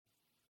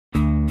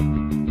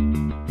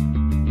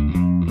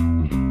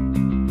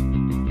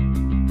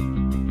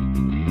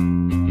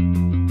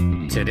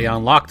Today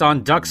on Locked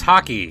On Ducks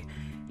Hockey,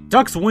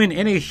 Ducks win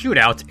in a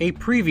shootout, a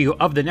preview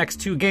of the next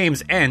two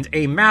games, and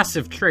a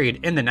massive trade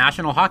in the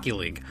National Hockey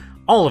League.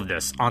 All of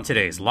this on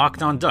today's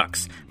Locked On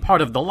Ducks,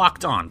 part of the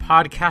Locked On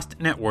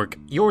Podcast Network,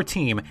 your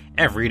team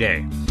every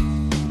day.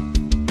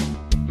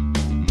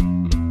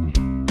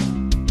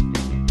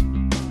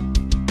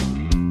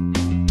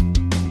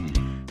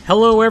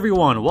 Hello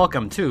everyone,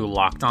 welcome to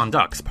Locked On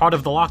Ducks, part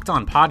of the Locked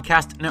On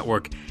Podcast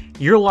Network.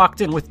 You're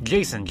locked in with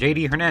Jason,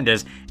 JD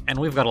Hernandez, and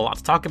we've got a lot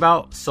to talk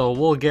about, so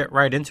we'll get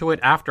right into it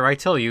after I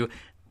tell you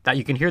that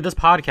you can hear this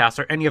podcast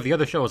or any of the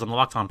other shows on the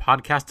Locked On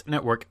Podcast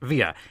Network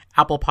via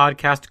Apple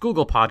Podcast,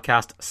 Google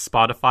Podcast,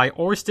 Spotify,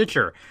 or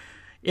Stitcher.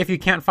 If you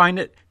can't find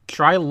it,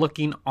 try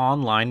looking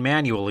online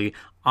manually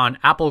on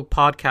Apple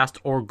Podcast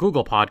or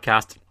Google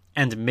Podcast,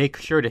 and make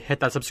sure to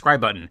hit that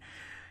subscribe button.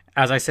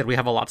 As I said, we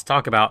have a lot to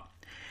talk about.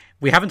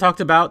 We haven't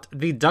talked about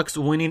the Ducks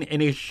winning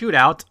in a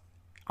shootout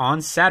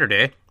on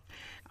Saturday.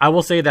 I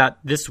will say that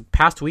this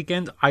past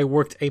weekend, I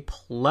worked a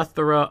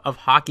plethora of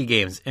hockey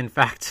games. In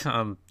fact,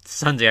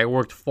 Sunday, I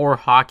worked 4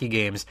 hockey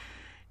games.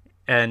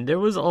 And there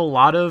was a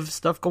lot of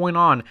stuff going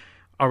on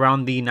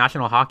around the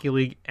National Hockey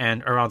League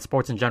and around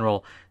sports in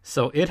general.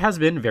 So it has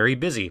been very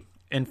busy.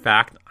 In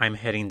fact, I'm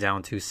heading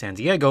down to San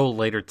Diego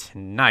later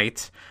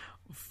tonight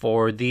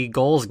for the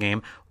Gulls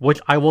game, which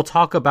I will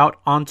talk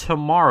about on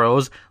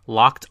tomorrow's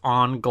Locked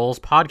On Gulls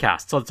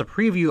podcast. So it's a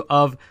preview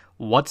of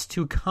what's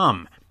to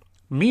come.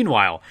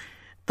 Meanwhile,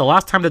 the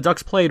last time the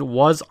Ducks played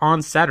was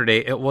on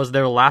Saturday. It was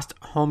their last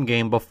home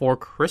game before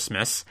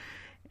Christmas,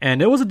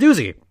 and it was a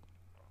doozy.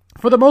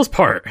 For the most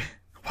part.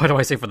 Why do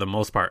I say for the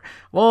most part?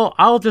 Well,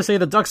 I'll just say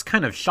the Ducks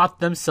kind of shot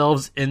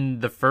themselves in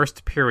the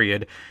first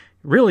period.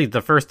 Really,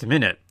 the first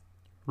minute.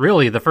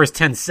 Really, the first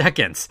 10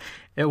 seconds.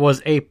 It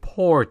was a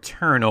poor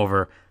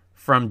turnover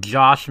from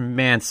Josh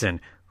Manson,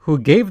 who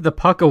gave the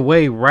puck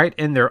away right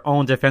in their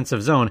own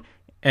defensive zone,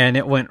 and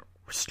it went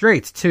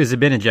straight to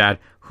Zibanejad,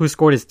 who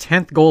scored his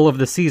 10th goal of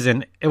the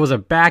season. It was a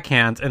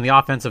backhand in the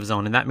offensive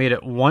zone, and that made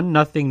it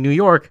 1-0 New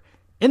York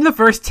in the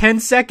first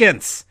 10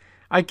 seconds.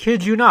 I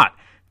kid you not.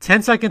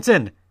 10 seconds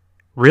in.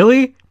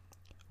 Really?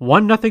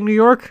 1-0 New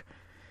York?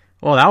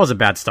 Well, that was a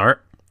bad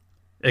start.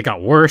 It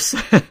got worse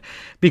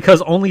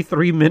because only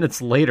 3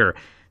 minutes later,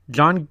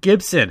 John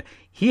Gibson,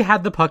 he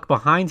had the puck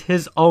behind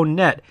his own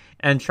net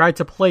and tried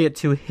to play it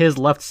to his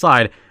left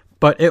side,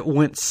 but it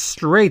went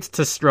straight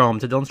to Dylan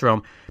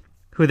Strome,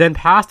 who then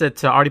passed it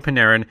to Artemi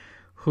Panarin,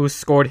 who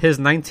scored his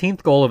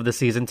 19th goal of the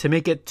season to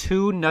make it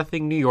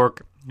 2-0 New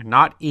York,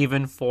 not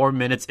even 4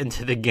 minutes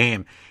into the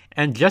game.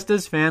 And just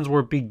as fans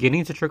were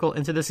beginning to trickle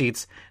into the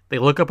seats, they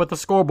look up at the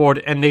scoreboard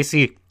and they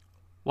see,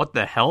 what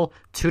the hell?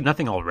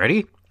 2-0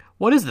 already?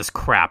 What is this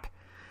crap?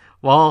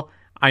 Well,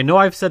 I know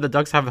I've said the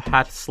Ducks have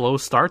had slow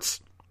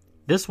starts.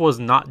 This was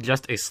not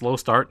just a slow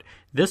start.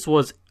 This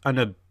was an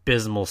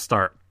abysmal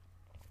start.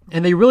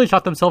 And they really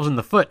shot themselves in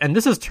the foot. And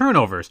this is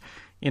turnovers.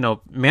 You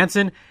know,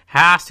 Manson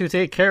has to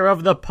take care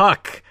of the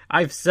puck.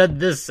 I've said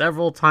this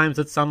several times.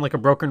 It sounds like a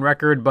broken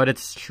record, but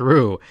it's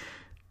true.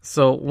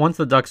 So once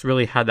the Ducks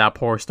really had that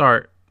poor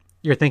start,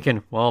 you're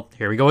thinking, well,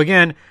 here we go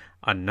again.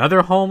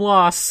 Another home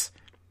loss.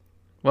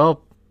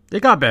 Well,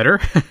 it got better.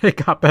 It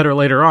got better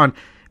later on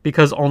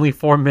because only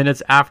 4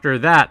 minutes after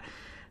that,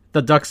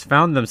 the Ducks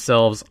found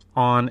themselves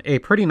on a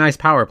pretty nice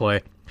power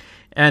play.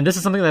 And this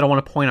is something that I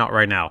want to point out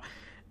right now.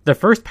 The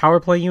first power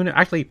play unit,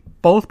 actually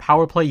both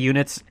power play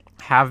units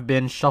have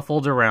been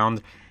shuffled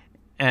around,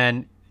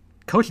 and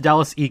Coach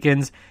Dallas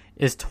Eakins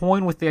is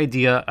toying with the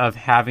idea of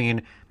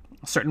having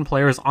certain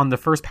players on the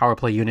first power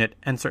play unit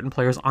and certain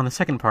players on the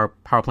second power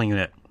play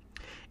unit.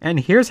 And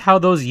here's how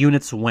those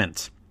units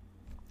went.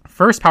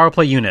 First power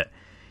play unit,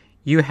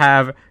 you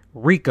have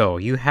Rico,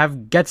 you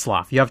have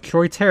Getzlaf, you have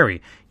Troy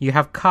Terry, you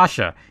have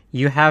Kasha,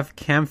 you have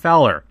Cam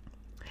Fowler.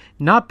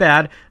 Not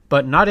bad,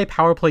 but not a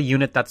power play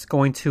unit that's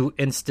going to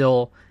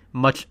instill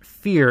much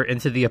fear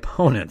into the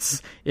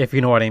opponents, if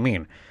you know what I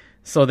mean.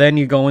 So then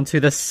you go into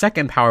the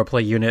second power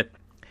play unit,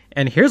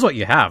 and here's what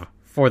you have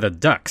for the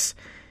Ducks.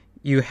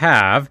 You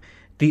have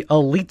the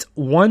Elite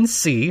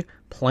 1C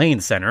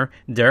playing center,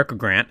 Derek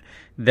Grant.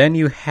 Then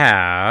you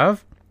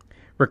have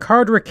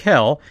Ricard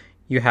Raquel.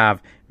 You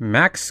have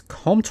Max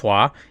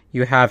Comtois.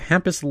 You have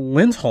Hampus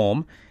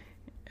Lindholm.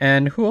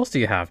 And who else do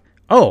you have?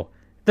 Oh,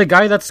 the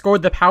guy that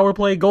scored the power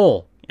play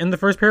goal in the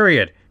first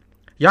period,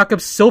 Jakob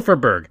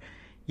Silfverberg.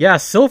 Yeah,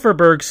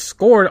 Silfverberg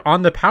scored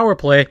on the power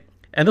play,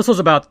 and this was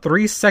about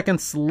 3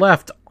 seconds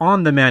left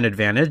on the man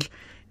advantage,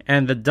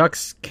 and the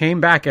Ducks came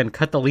back and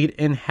cut the lead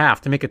in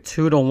half to make it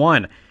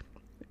 2-1.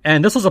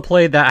 And this was a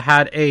play that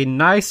had a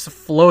nice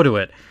flow to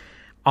it.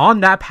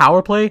 On that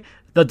power play,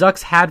 the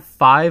Ducks had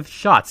 5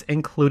 shots,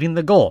 including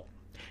the goal.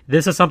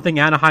 This is something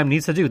Anaheim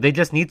needs to do. They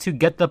just need to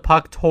get the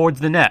puck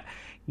towards the net,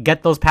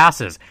 get those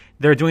passes.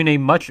 They're doing a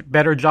much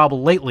better job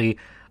lately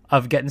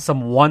of getting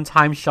some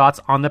one-time shots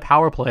on the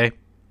power play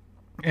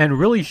and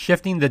really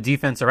shifting the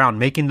defense around,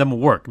 making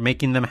them work,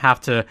 making them have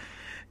to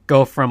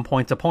go from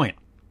point to point.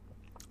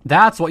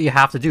 That's what you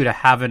have to do to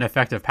have an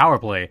effective power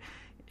play,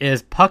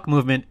 is puck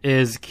movement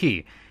is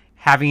key.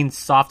 having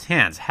soft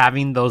hands,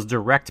 having those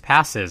direct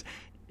passes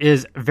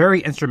is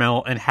very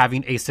instrumental in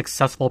having a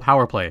successful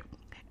power play.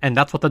 And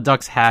that's what the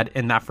Ducks had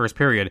in that first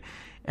period.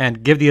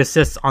 And give the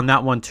assists on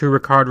that one to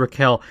Rickard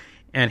Rakell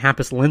and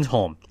Hampus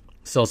Lindholm.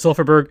 So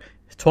Silfverberg,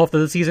 12th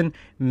of the season,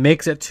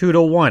 makes it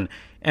 2-1.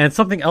 And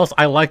something else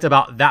I liked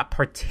about that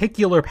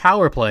particular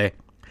power play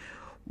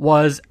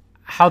was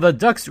how the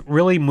Ducks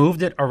really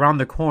moved it around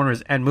the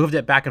corners and moved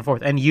it back and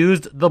forth and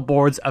used the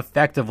boards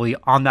effectively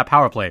on that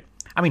power play.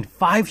 I mean,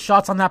 5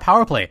 shots on that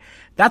power play.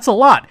 That's a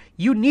lot.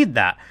 You need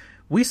that.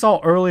 We saw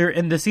earlier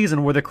in the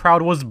season where the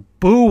crowd was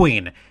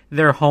booing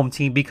their home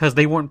team because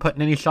they weren't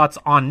putting any shots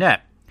on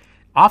net.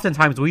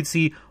 Oftentimes we'd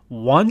see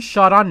 1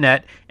 shot on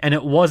net and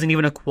it wasn't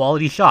even a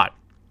quality shot.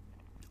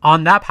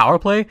 On that power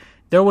play,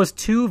 there was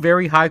 2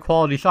 very high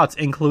quality shots,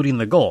 including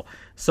the goal.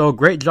 So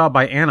great job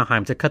by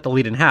Anaheim to cut the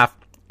lead in half,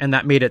 and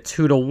that made it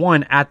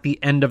 2-1 at the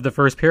end of the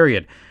first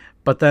period.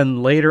 But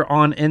then later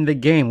on in the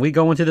game, we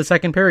go into the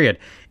second period,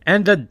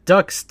 and the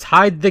Ducks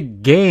tied the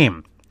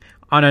game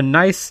on a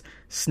nice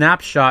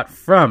snapshot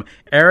from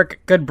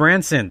Erik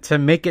Gudbranson to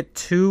make it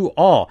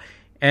 2-2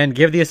 and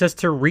give the assist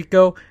to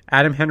Rico,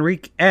 Adam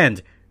Henrique,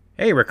 and,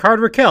 hey, Rickard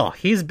Rakell,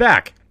 he's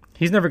back.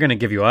 He's never going to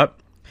give you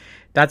up.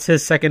 That's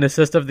his second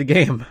assist of the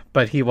game,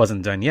 but he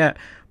wasn't done yet.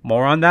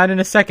 More on that in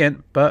a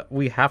second, but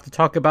we have to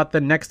talk about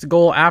the next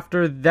goal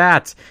after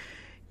that.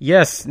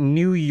 Yes,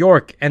 New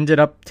York ended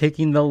up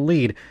taking the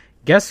lead.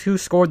 Guess who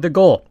scored the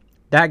goal?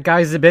 That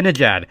guy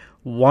Zibanejad,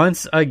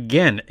 once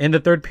again in the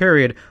third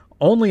period,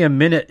 only a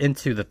minute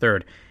into the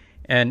third.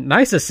 And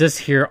nice assist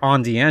here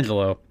on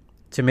DeAngelo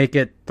to make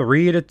it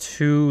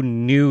 3-2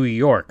 New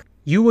York.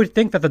 You would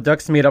think that the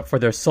Ducks made up for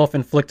their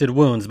self-inflicted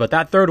wounds, but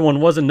that third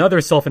one was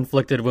another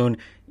self-inflicted wound.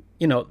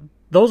 You know,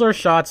 those are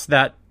shots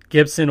that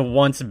Gibson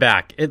wants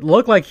back. It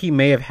looked like he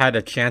may have had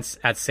a chance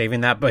at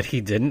saving that, but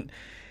he didn't.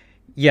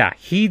 Yeah,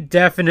 he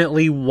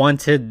definitely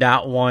wanted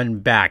that one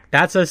back.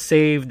 That's a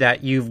save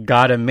that you've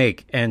got to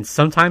make, and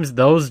sometimes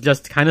those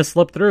just kind of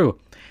slip through.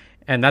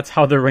 And that's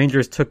how the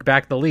Rangers took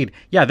back the lead.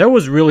 Yeah, there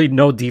was really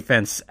no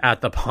defense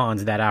at the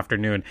Ponds that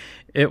afternoon.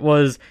 It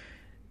was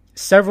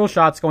several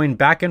shots going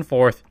back and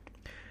forth.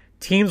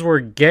 Teams were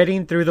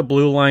getting through the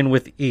blue line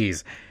with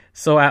ease.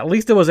 So at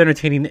least it was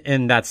entertaining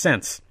in that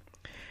sense.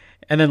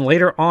 And then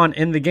later on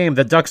in the game,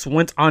 the Ducks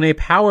went on a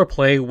power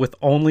play with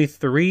only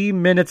 3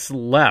 minutes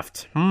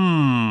left.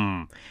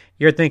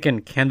 You're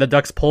thinking, can the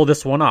Ducks pull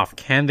this one off?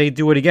 Can they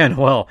do it again?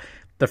 Well,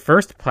 the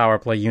first power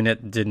play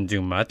unit didn't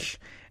do much.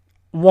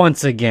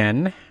 Once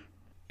again.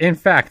 In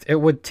fact, it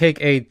would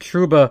take a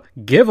Trouba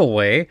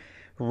giveaway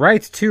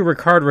right to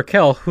Rickard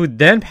Rakell, who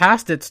then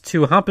passed it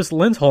to Hampus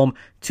Lindholm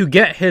to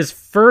get his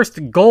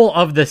first goal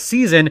of the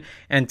season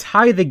and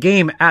tie the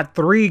game at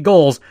 3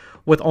 goals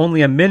with only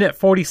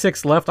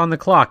 1:46 left on the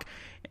clock.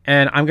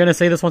 And I'm going to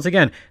say this once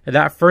again,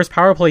 that first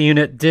power play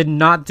unit did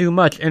not do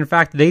much. In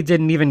fact, they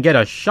didn't even get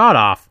a shot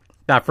off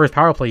that first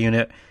power play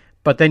unit.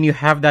 But then you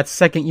have that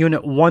second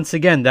unit once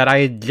again that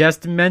I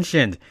just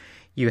mentioned.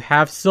 You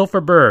have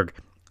Silfverberg,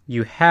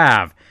 you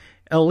have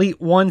Elite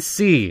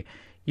 1C,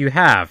 you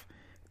have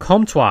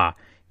Comtois,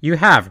 you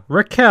have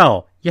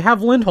Rakell, you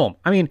have Lindholm.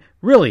 I mean,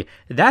 really,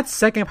 that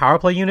second power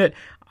play unit,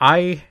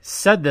 I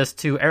said this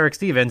to Eric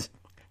Stevens,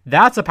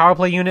 that's a power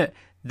play unit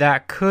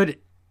that could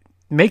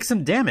make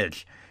some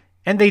damage.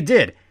 And they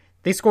did.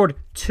 They scored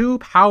 2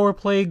 power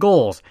play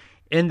goals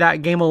in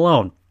that game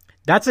alone.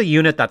 That's a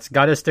unit that's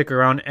got to stick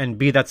around and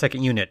be that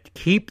second unit.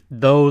 Keep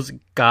those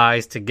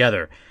guys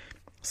together.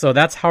 So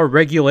that's how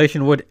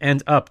regulation would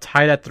end up,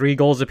 tied at 3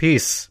 goals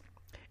apiece.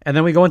 And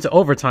then we go into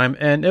overtime,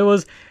 and it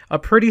was a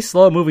pretty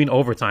slow-moving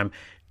overtime.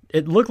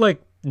 It looked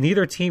like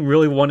neither team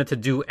really wanted to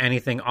do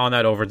anything on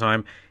that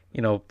overtime.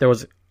 You know, there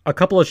was a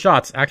couple of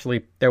shots.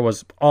 Actually, there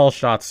was all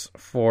shots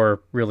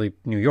for, really,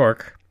 New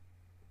York.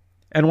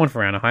 And one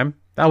for Anaheim.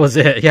 That was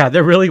it. Yeah,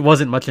 there really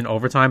wasn't much in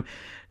overtime.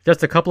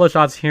 Just a couple of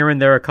shots here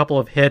and there, a couple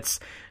of hits,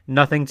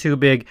 nothing too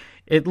big.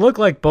 It looked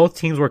like both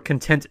teams were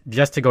content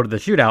just to go to the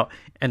shootout,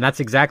 and that's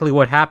exactly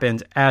what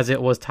happened as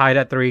it was tied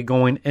at 3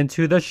 going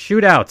into the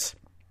shootout.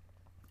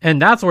 And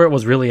that's where it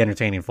was really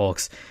entertaining,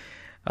 folks.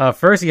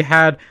 First, you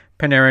had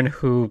Panarin,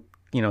 who,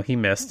 he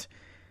missed.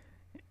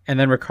 And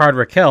then Rickard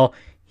Rakell,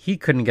 he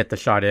couldn't get the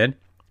shot in.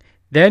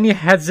 Then you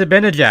had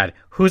Zibanejad,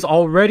 who's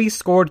already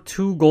scored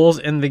 2 goals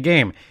in the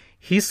game.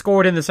 He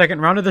scored in the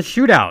second round of the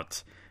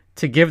shootout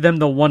to give them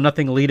the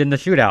 1-0 lead in the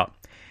shootout.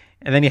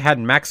 And then you had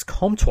Max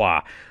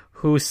Comtois,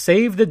 who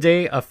saved the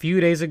day a few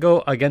days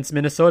ago against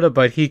Minnesota,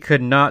 but he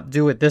could not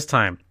do it this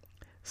time.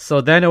 So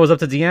then it was up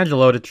to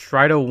DeAngelo to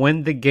try to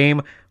win the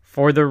game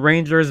for the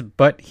Rangers,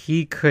 but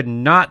he could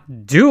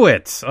not do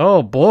it.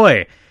 Oh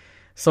boy.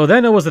 So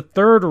then it was the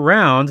third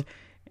round,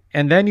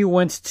 and then you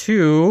went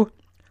to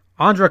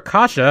Ondrej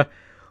Kase,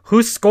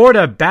 who scored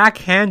a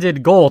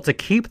backhanded goal to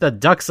keep the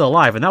Ducks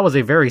alive, and that was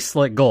a very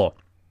slick goal.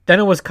 Then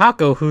it was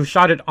Kakko who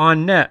shot it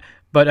on net,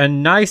 but a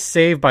nice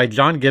save by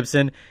John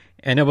Gibson,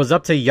 And it was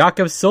up to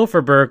Jakob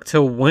Silfverberg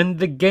to win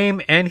the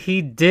game, and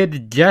he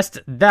did just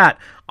that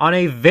on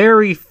a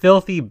very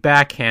filthy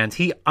backhand.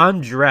 He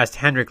undressed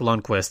Henrik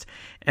Lundqvist,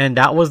 and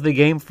that was the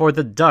game for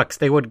the Ducks.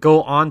 They would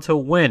go on to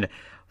win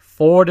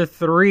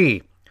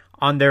 4-3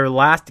 on their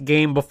last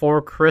game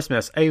before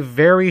Christmas. A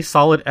very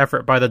solid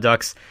effort by the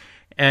Ducks,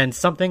 and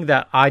something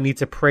that I need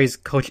to praise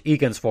Coach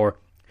Eakins for.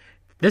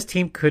 This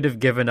team could have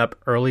given up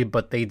early,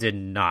 but they did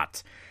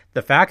not.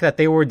 The fact that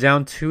they were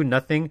down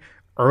 2-0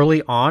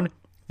 early on,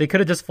 they could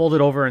have just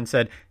folded over and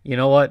said, you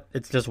know what,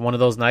 it's just one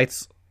of those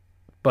nights.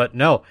 But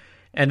no.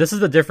 And this is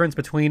the difference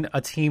between a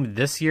team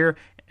this year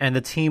and the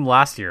team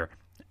last year,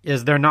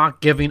 is they're not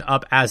giving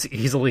up as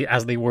easily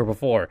as they were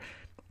before.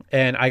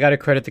 And I got to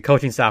credit the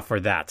coaching staff for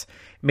that.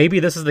 Maybe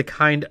this is the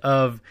kind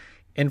of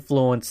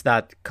influence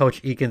that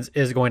Coach Eakins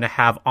is going to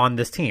have on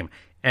this team.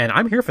 And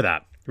I'm here for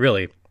that,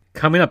 really.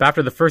 Coming up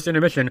after the first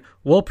intermission,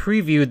 we'll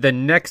preview the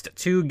next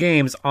 2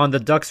 games on the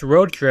Ducks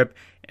road trip.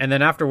 And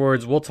then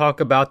afterwards, we'll talk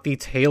about the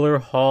Taylor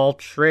Hall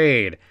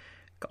trade.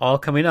 All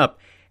coming up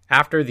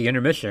after the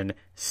intermission.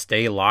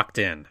 Stay locked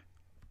in.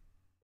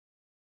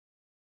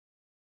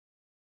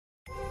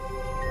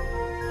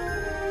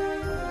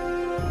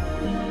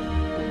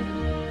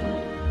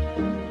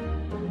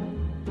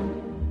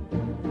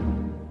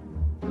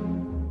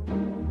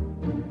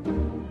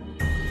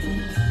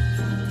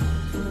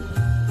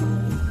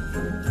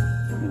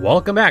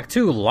 Welcome back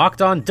to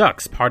Locked On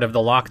Ducks, part of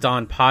the Locked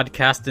On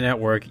Podcast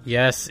Network.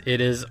 Yes,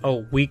 it is a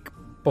week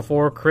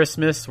before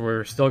Christmas.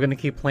 We're still going to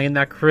keep playing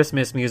that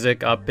Christmas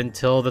music up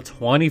until the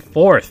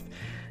 24th.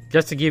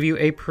 Just to give you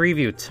a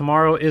preview,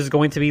 tomorrow is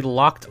going to be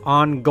Locked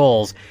On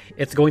Goals.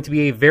 It's going to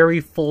be a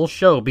very full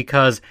show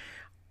because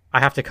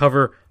I have to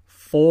cover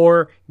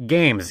 4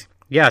 games.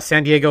 Yeah,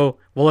 San Diego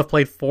will have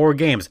played 4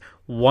 games.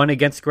 1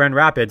 against Grand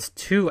Rapids,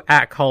 2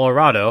 at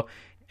Colorado,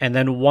 and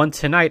then 1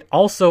 tonight,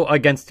 also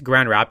against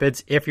Grand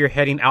Rapids. If you're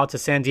heading out to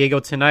San Diego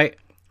tonight,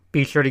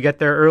 be sure to get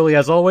there early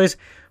as always.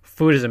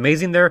 Food is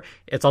amazing there.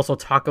 It's also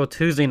Taco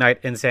Tuesday night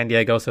in San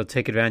Diego, so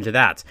take advantage of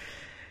that.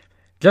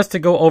 Just to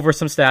go over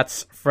some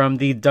stats from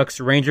the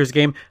Ducks-Rangers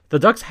game, the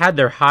Ducks had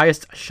their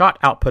highest shot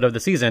output of the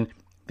season.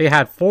 They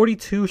had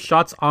 42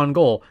 shots on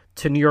goal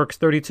to New York's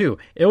 32.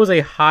 It was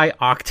a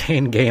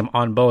high-octane game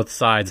on both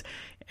sides.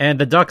 And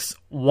the Ducks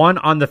won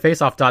on the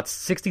faceoff dots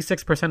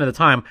 66% of the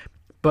time,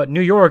 but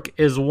New York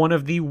is one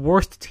of the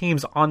worst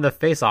teams on the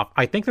faceoff.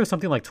 I think there's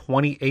something like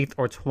 28th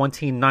or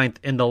 29th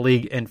in the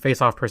league in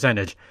faceoff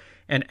percentage.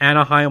 And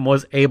Anaheim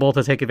was able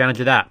to take advantage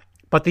of that.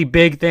 But the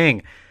big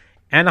thing,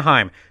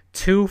 Anaheim,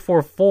 2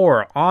 for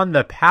 4 on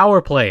the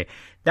power play.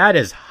 That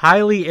is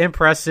highly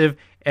impressive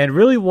and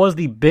really was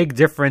the big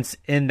difference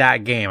in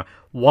that game,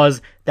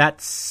 was that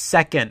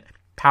second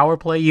power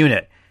play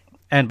unit.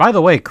 And by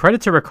the way,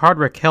 credit to Rickard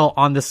Rakell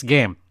on this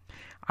game.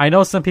 I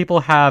know some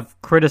people have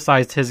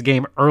criticized his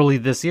game early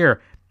this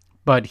year,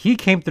 but he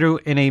came through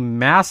in a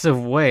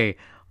massive way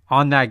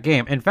on that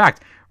game. In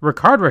fact,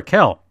 Rickard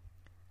Rakell,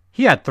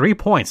 he had 3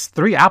 points,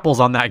 3 apples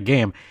on that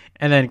game,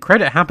 and then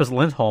credit Hampus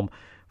Lindholm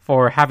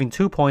for having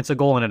 2 points, a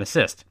goal, and an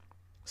assist.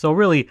 So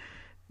really,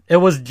 it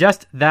was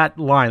just that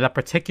line, that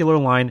particular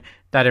line,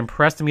 that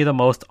impressed me the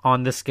most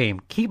on this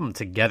game. Keep them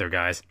together,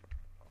 guys.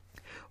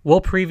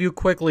 We'll preview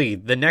quickly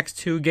the next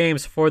 2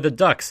 games for the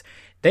Ducks.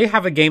 They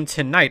have a game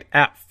tonight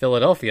at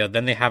Philadelphia.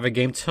 Then they have a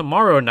game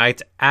tomorrow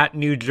night at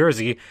New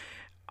Jersey.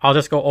 I'll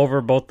just go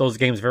over both those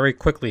games very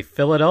quickly.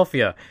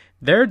 Philadelphia,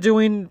 they're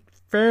doing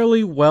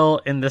fairly well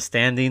in the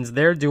standings.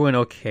 They're doing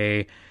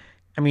okay.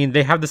 I mean,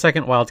 they have the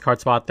second wildcard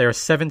spot. They're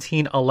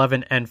 17,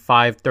 11, and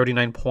 5,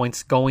 39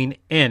 points going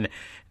in.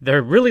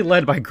 They're really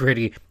led by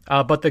Gritty,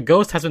 but the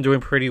Ghost has been doing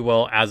pretty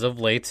well as of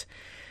late.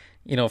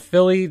 You know,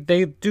 Philly,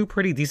 they do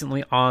pretty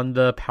decently on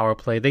the power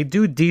play. They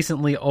do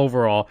decently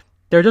overall.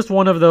 They're just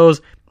one of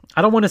those,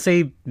 I don't want to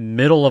say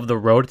middle of the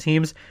road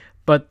teams,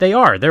 but they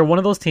are. They're one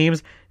of those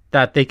teams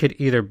that they could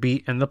either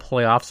be in the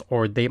playoffs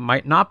or they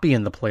might not be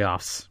in the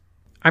playoffs.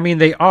 I mean,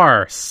 they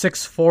are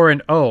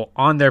 6-4-0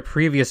 on their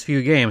previous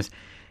few games.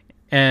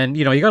 And,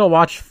 you know, you got to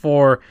watch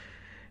for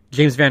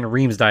James Van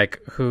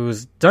Riemsdyk,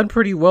 who's done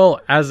pretty well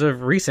as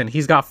of recent.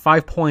 He's got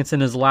 5 points in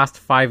his last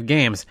 5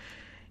 games.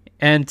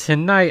 And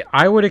tonight,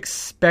 I would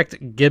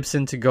expect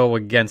Gibson to go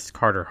against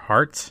Carter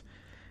Hart.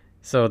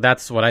 So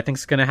that's what I think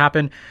is going to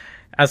happen.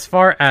 As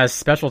far as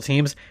special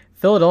teams,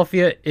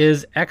 Philadelphia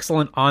is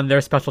excellent on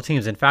their special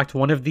teams. In fact,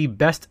 one of the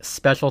best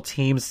special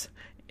teams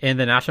in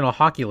the National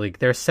Hockey League.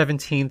 They're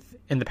 17th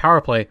in the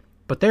power play,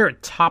 but they're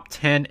top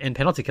 10 in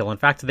penalty kill. In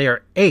fact, they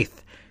are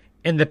 8th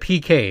in the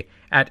PK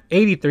at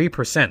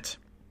 83%.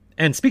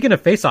 And speaking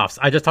of faceoffs,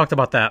 I just talked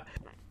about that.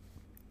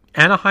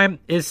 Anaheim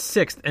is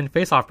 6th in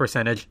faceoff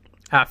percentage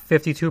at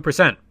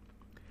 52%.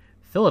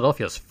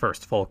 Philadelphia's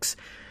first, folks.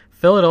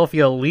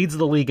 Philadelphia leads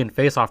the league in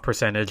faceoff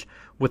percentage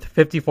with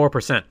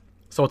 54%.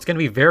 So it's going to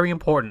be very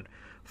important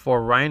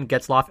for Ryan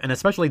Getzlaf and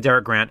especially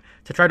Derek Grant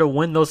to try to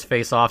win those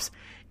faceoffs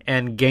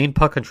and gain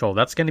puck control.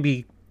 That's going to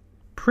be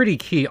pretty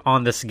key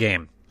on this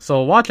game.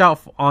 So watch out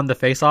on the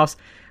faceoffs.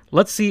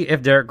 Let's see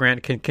if Derek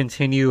Grant can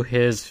continue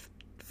his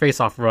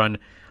faceoff run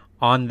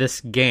on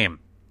this game.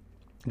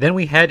 Then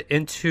we head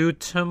into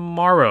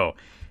tomorrow.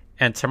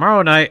 And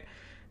tomorrow night,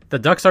 the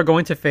Ducks are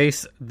going to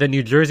face the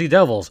New Jersey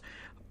Devils.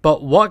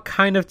 But what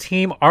kind of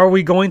team are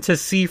we going to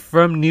see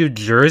from New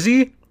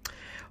Jersey?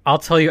 I'll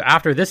tell you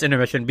after this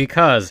intermission,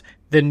 because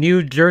the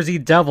New Jersey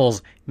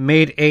Devils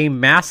made a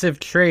massive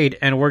trade,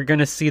 and we're going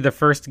to see the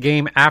first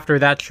game after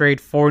that trade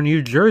for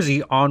New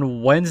Jersey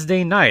on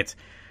Wednesday night.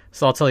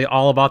 So I'll tell you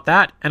all about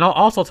that, and I'll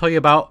also tell you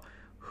about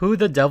who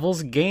the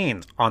Devils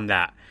gained on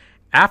that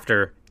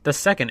after the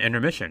second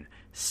intermission.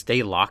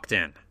 Stay locked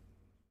in.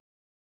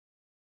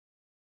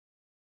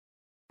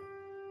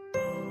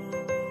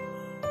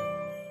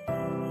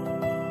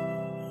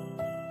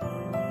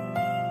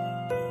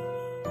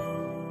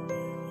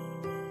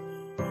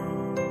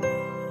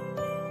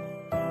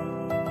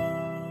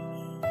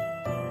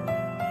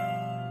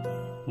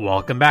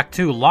 Welcome back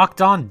to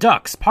Locked On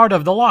Ducks, part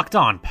of the Locked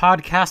On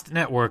Podcast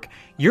Network.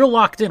 You're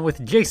locked in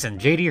with Jason,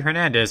 JD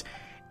Hernandez,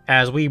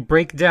 as we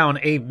break down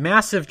a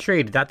massive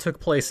trade that took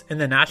place in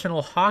the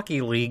National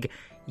Hockey League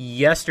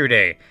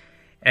yesterday.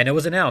 And it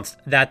was announced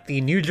that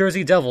the New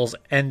Jersey Devils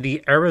and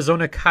the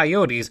Arizona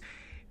Coyotes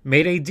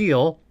made a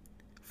deal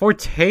for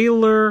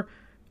Taylor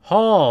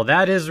Hall.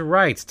 That is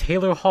right.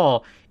 Taylor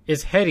Hall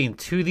is heading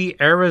to the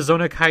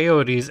Arizona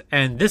Coyotes,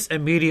 and this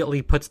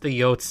immediately puts the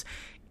Yotes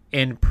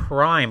in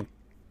prime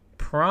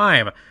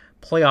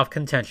playoff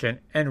contention,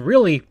 and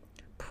really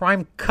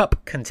prime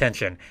cup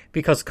contention,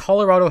 because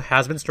Colorado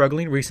has been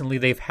struggling recently.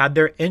 They've had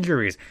their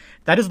injuries.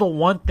 That is the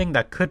one thing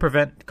that could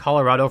prevent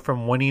Colorado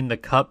from winning the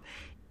cup,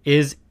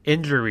 is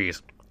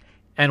injuries.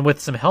 And with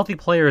some healthy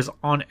players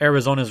on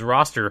Arizona's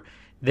roster,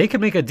 they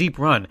could make a deep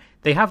run.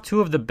 They have two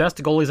of the best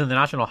goalies in the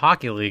National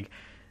Hockey League,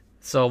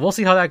 so we'll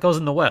see how that goes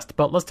in the West.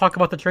 But let's talk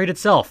about the trade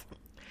itself.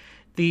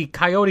 The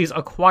Coyotes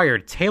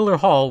acquired Taylor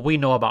Hall. We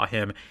know about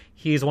him.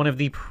 He's one of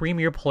the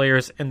premier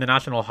players in the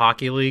National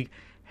Hockey League,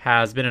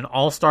 has been an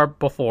all-star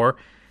before.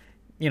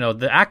 You know,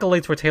 the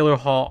accolades for Taylor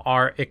Hall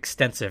are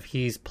extensive.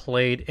 He's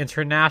played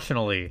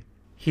internationally.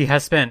 He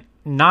has spent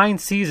 9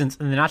 seasons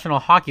in the National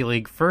Hockey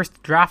League,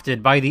 first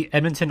drafted by the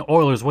Edmonton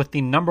Oilers with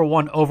the number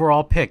 1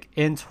 overall pick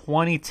in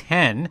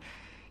 2010.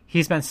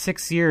 He spent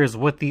 6 years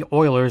with the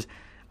Oilers,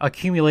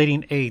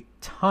 accumulating a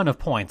ton of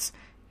points,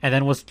 and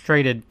then was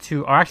traded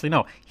to, or actually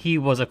no, he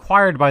was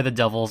acquired by the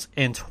Devils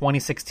in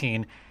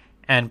 2016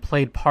 and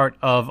played part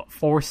of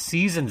 4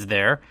 seasons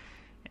there,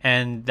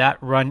 and that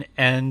run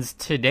ends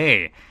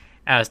today,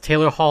 as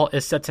Taylor Hall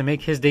is set to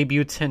make his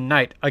debut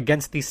tonight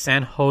against the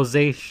San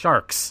Jose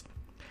Sharks.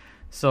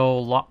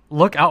 So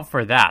look out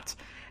for that.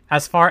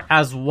 As far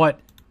as what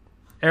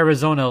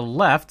Arizona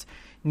left,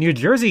 New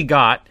Jersey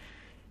got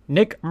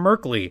Nick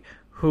Merkley,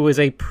 who is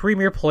a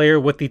premier player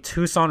with the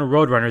Tucson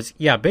Roadrunners.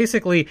 Yeah,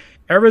 basically,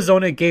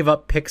 Arizona gave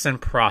up picks and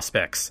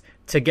prospects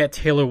to get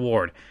Taylor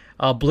Ward.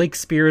 Blake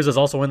Spears is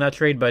also in that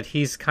trade, but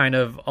he's kind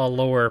of a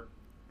lower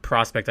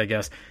prospect, I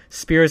guess.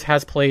 Spears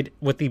has played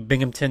with the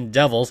Binghamton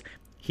Devils.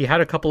 He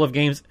had a couple of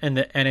games in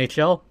the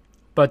NHL,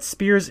 but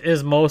Spears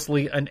is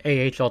mostly an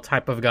AHL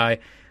type of guy.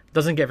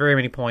 Doesn't get very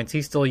many points.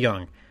 He's still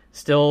young.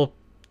 Still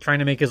trying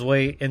to make his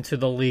way into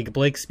the league.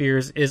 Blake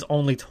Spears is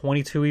only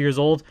 22 years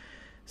old,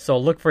 so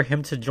look for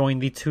him to join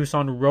the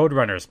Tucson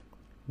Roadrunners.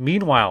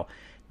 Meanwhile,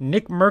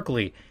 Nick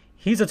Merkley,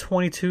 he's a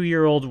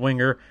 22-year-old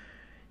winger,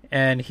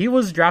 and he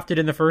was drafted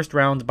in the first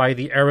round by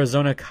the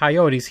Arizona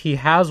Coyotes. He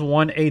has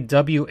won a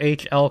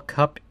WHL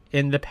Cup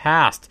in the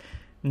past.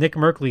 Nick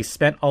Merkley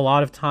spent a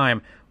lot of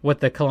time with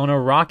the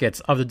Kelowna Rockets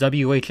of the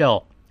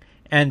WHL.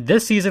 And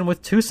this season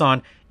with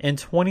Tucson, in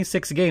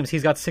 26 games,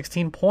 he's got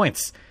 16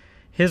 points.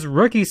 His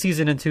rookie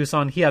season in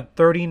Tucson, he had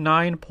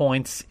 39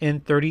 points in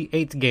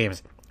 38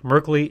 games.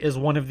 Merkley is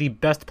one of the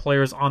best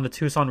players on the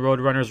Tucson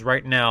Roadrunners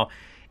right now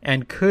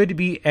and could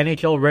be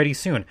NHL ready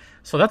soon.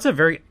 So that's a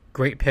very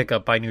great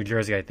pickup by New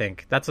Jersey, I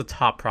think. That's a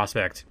top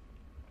prospect.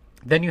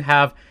 Then you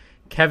have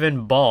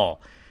Kevin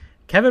Ball.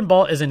 Kevin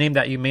Ball is a name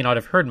that you may not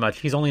have heard much.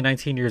 He's only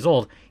 19 years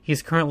old.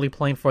 He's currently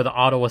playing for the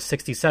Ottawa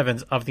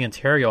 67s of the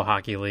Ontario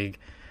Hockey League.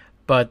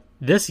 But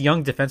this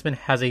young defenseman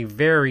has a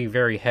very,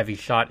 very heavy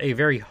shot, a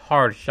very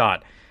hard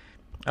shot.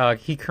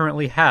 He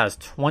currently has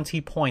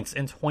 20 points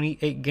in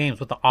 28 games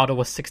with the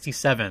Ottawa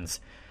 67s.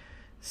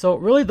 So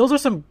really, those are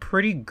some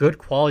pretty good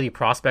quality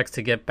prospects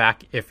to get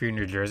back if you're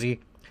New Jersey.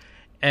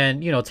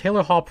 And, you know,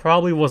 Taylor Hall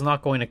probably was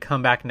not going to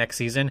come back next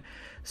season.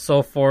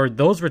 So for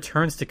those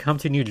returns to come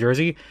to New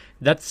Jersey,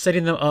 that's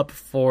setting them up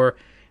for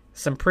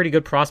some pretty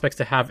good prospects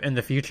to have in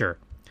the future.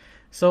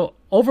 So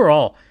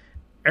overall,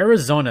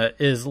 Arizona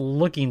is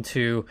looking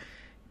to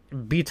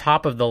be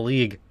top of the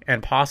league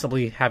and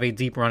possibly have a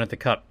deep run at the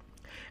Cup.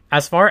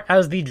 As far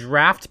as the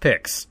draft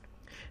picks,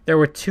 there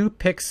were 2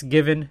 picks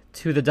given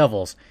to the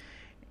Devils,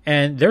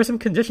 and there are some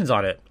conditions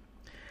on it.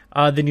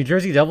 The New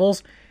Jersey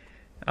Devils,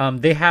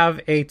 they have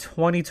a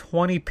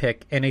 2020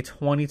 pick and a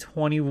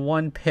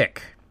 2021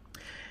 pick.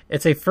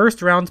 It's a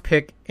first-round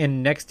pick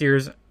in next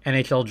year's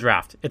NHL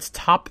draft. It's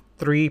top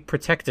 3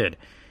 protected,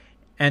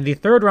 and the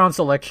third-round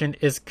selection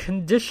is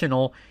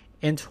conditional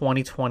in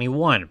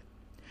 2021.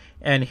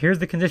 And here's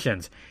the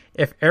conditions.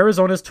 If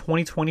Arizona's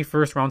 2020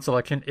 first round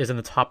selection is in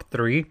the top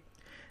 3,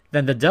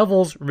 then the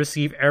Devils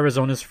receive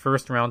Arizona's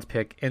first round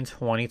pick in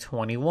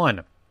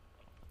 2021.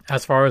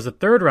 As far as the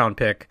third round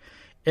pick,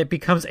 it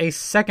becomes a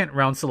second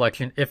round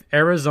selection if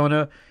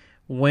Arizona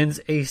wins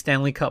a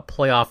Stanley Cup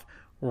playoff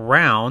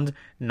round,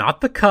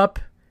 not the cup,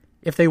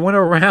 if they win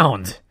a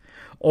round,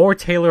 or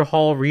Taylor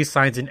Hall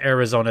re-signs in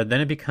Arizona,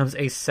 then it becomes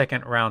a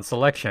second round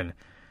selection.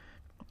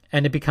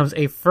 And it becomes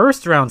a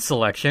first round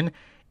selection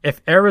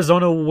if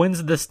Arizona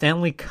wins the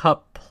Stanley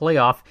Cup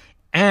playoff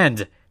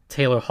and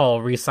Taylor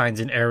Hall re-signs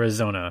in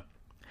Arizona.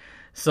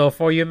 So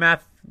for you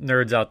math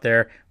nerds out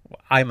there,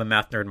 I'm a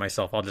math nerd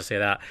myself, I'll just say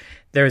that.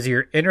 There's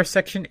your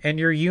intersection and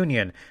your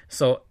union.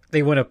 So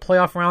they win a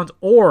playoff round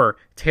or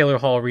Taylor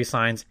Hall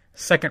re-signs,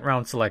 second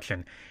round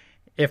selection.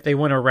 If they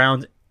win a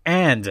round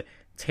and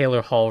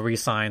Taylor Hall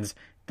re-signs,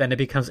 then it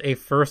becomes a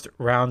first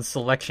round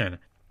selection.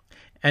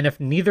 And if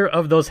neither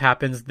of those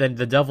happens, then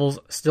the Devils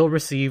still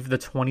receive the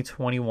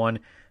 2021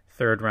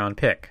 third round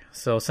pick.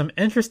 So some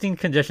interesting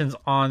conditions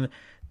on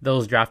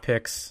those draft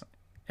picks.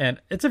 And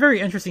it's a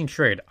very interesting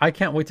trade. I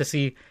can't wait to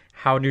see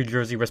how New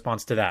Jersey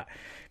responds to that.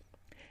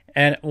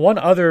 And one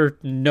other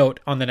note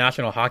on the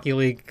National Hockey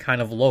League,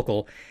 kind of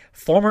local,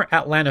 former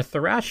Atlanta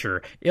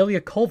Thrasher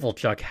Ilya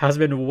Kovalchuk has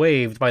been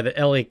waived by the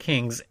LA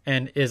Kings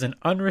and is an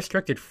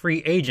unrestricted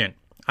free agent.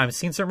 I've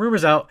seen some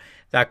rumors out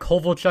that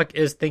Kovalchuk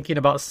is thinking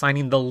about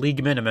signing the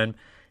league minimum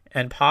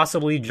and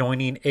possibly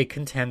joining a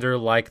contender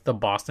like the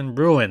Boston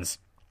Bruins.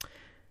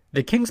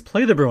 The Kings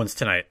play the Bruins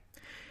tonight.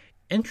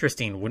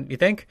 Interesting, wouldn't you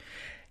think?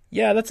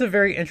 Yeah, that's a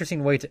very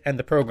interesting way to end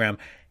the program.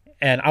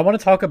 And I want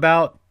to talk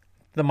about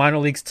the minor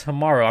leagues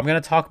tomorrow. I'm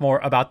going to talk more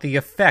about the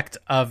effect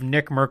of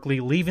Nick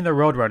Merkley leaving the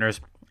Roadrunners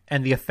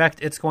and the effect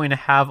it's going to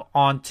have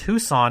on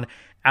Tucson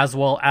as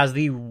well as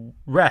the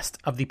rest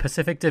of the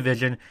Pacific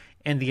Division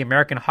in the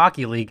American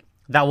Hockey League.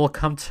 That will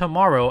come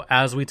tomorrow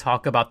as we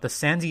talk about the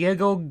San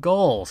Diego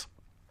Gulls.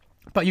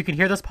 But you can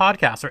hear this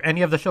podcast or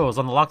any of the shows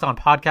on the Locked On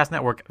Podcast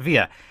Network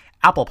via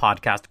Apple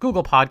Podcast,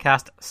 Google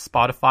Podcast,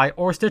 Spotify,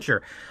 or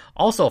Stitcher.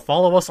 Also,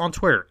 follow us on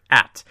Twitter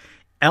at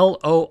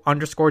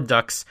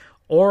LO_Ducks,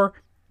 or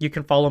you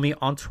can follow me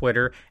on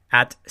Twitter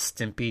at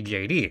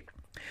StimpyJD.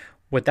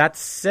 With that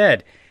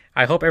said,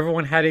 I hope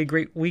everyone had a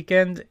great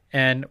weekend,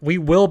 and we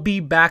will be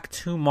back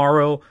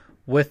tomorrow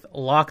with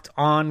Locked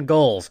On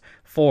Gulls.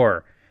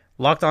 For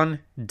Locked On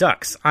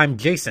Ducks, I'm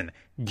Jason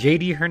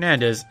JD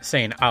Hernandez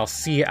saying I'll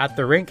see you at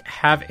the rink.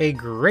 Have a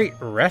great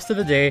rest of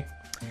the day.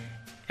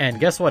 And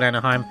guess what,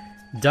 Anaheim?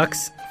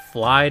 Ducks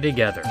fly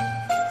together.